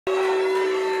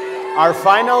Our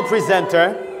final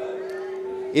presenter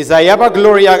is Ayaba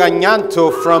Gloria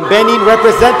Gangnonto from Benin,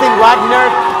 representing Wagner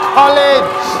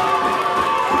College.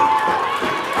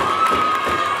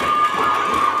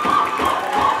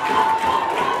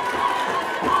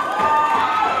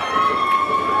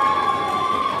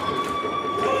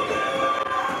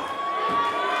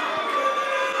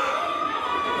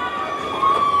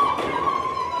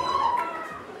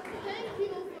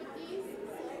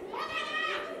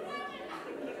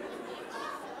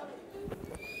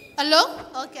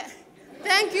 Hello? Okay.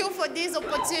 Thank you for this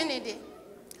opportunity.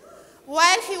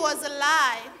 While he was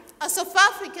alive, a South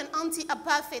African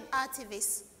anti-apartheid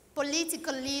activist,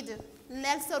 political leader,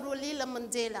 Nelson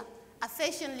Mandela,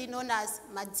 affectionately known as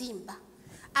Madimba,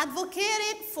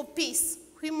 advocated for peace,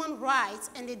 human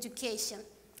rights, and education.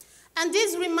 And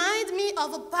this reminds me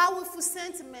of a powerful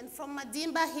sentiment from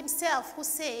Madimba himself, who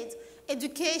said,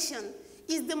 education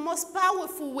is the most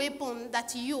powerful weapon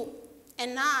that you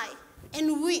and I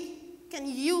and we can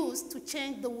use to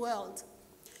change the world.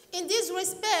 In this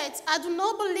respect, I do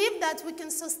not believe that we can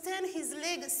sustain his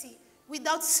legacy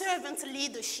without servant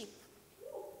leadership.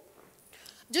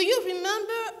 Do you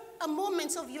remember a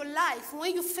moment of your life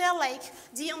when you felt like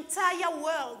the entire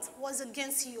world was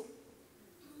against you?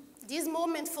 This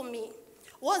moment for me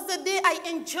was the day I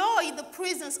enjoyed the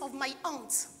presence of my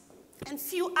aunt, and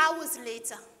few hours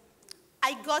later,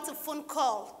 I got a phone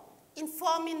call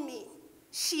informing me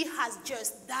she has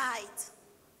just died.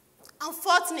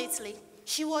 Unfortunately,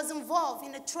 she was involved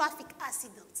in a traffic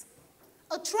accident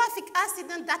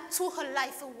that took her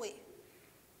life away.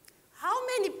 How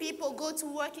many people go to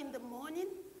work in the morning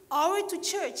or to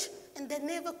church and they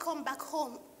never come back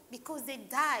home because they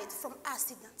died from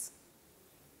accidents?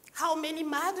 How many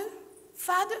mother,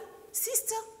 father,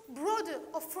 sister, brother,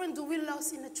 or friend do we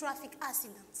lose in a traffic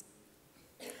accident?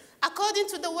 According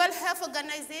to the World Health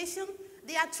Organization,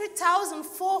 there are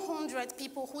 3,400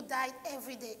 people who die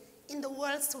every day in the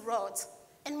world's roads,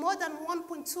 and more than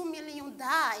 1.2 million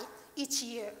die each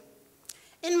year.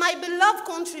 In my beloved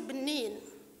country, Benin,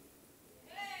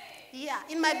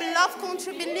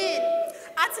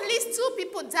 at least 2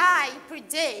 people die per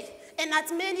day, and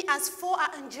as many as 4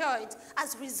 are injured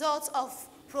as a result of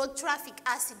road traffic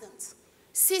accidents.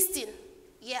 16,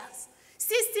 yes.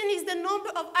 16 is the number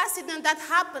of accidents that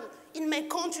happen in my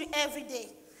country every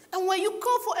day. And when you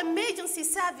call for emergency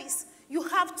service, you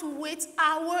have to wait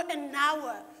hour and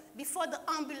hour before the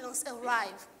ambulance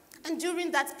arrives. And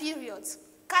during that period,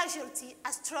 casualties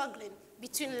are struggling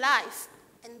between life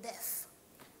and death.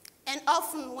 And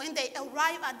often when they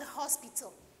arrive at the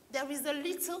hospital, there is a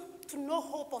little to no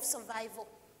hope of survival.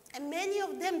 And many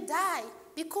of them die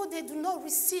because they do not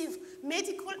receive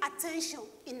medical attention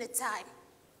in the time.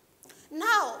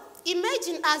 Now,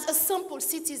 imagine as a simple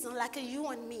citizen like you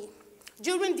and me,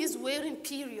 during this waiting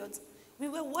period, we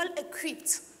were well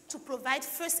equipped to provide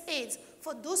first aid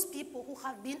for those people who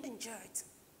have been injured.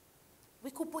 We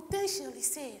could potentially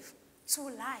save 2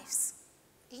 lives.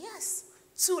 Yes,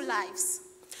 2 lives.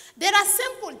 There are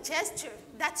simple gestures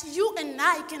that you and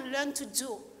I can learn to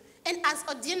do. And as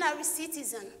ordinary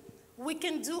citizens, we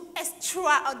can do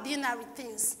extraordinary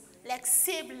things, like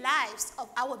save lives of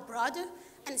our brother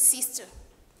and sister.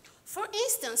 For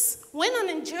instance, when an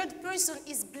injured person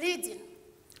is bleeding,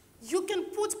 you can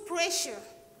put pressure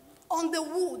on the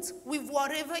wound with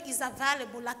whatever is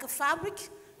available, like a fabric,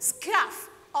 scarf,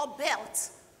 or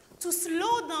belt, to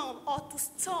slow down or to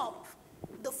stop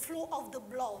the flow of the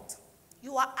blood.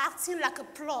 You are acting like a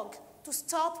plug to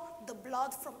stop the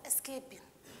blood from escaping.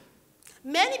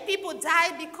 Many people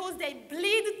die because they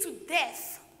bleed to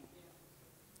death.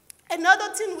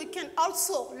 Another thing we can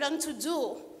also learn to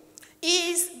do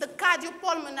is the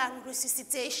cardiopulmonary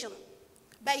resuscitation.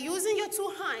 By using your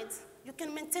 2 hands, you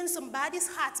can maintain somebody's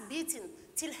heart beating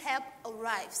till help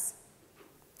arrives.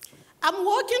 I'm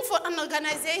working for an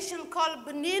organization called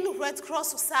Benin Red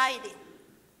Cross Society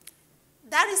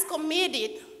that is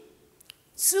committed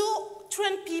to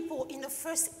train people in the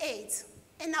first aid.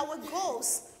 And our goal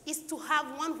is to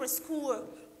have 1 rescuer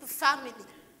per family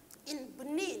in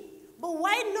Benin. But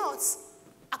why not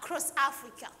across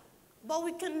Africa? But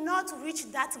we cannot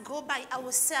reach that goal by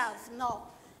ourselves, no.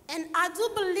 And I do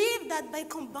believe that by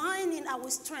combining our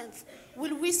strength,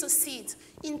 will we succeed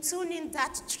in tuning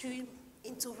that dream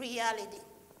into reality.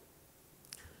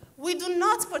 We do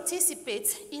not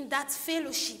participate in that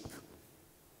fellowship,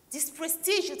 this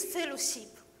prestigious fellowship,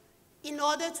 in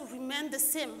order to remain the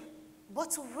same,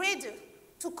 but rather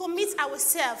to commit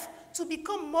ourselves to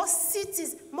become more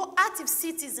active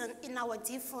citizens in our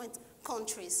different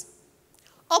countries.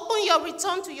 Upon your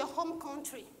return to your home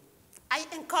country, I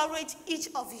encourage each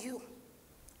of you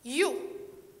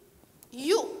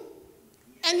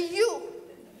and you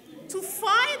to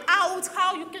find out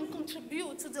how you can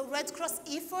contribute to the Red Cross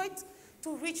effort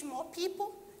to reach more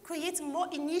people, create more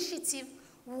initiative,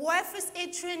 where first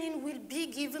aid training will be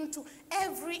given to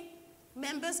every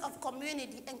members of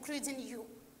community, including you.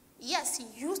 Yes,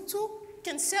 you too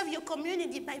can serve your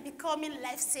community by becoming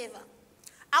lifesaver.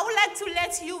 I would like to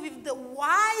let you with the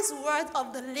wise word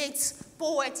of the late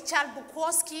poet Charles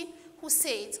Bukowski, who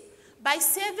said, by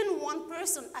saving one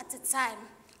person at a time,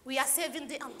 we are saving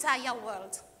the entire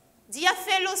world. Dear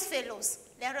fellows,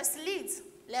 let us lead,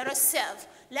 let us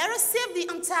save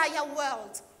the entire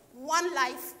world, one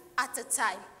life at a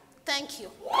time. Thank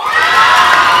you.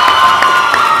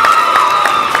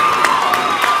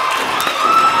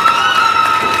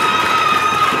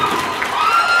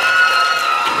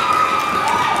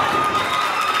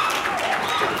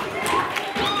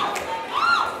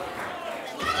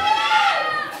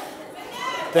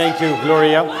 Thank you,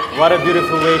 Gloria. What a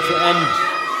beautiful way to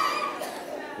end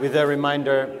with a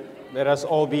reminder, let us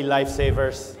all be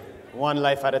lifesavers, one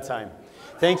life at a time.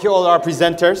 Thank you all our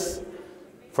presenters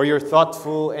for your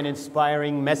thoughtful and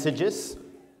inspiring messages.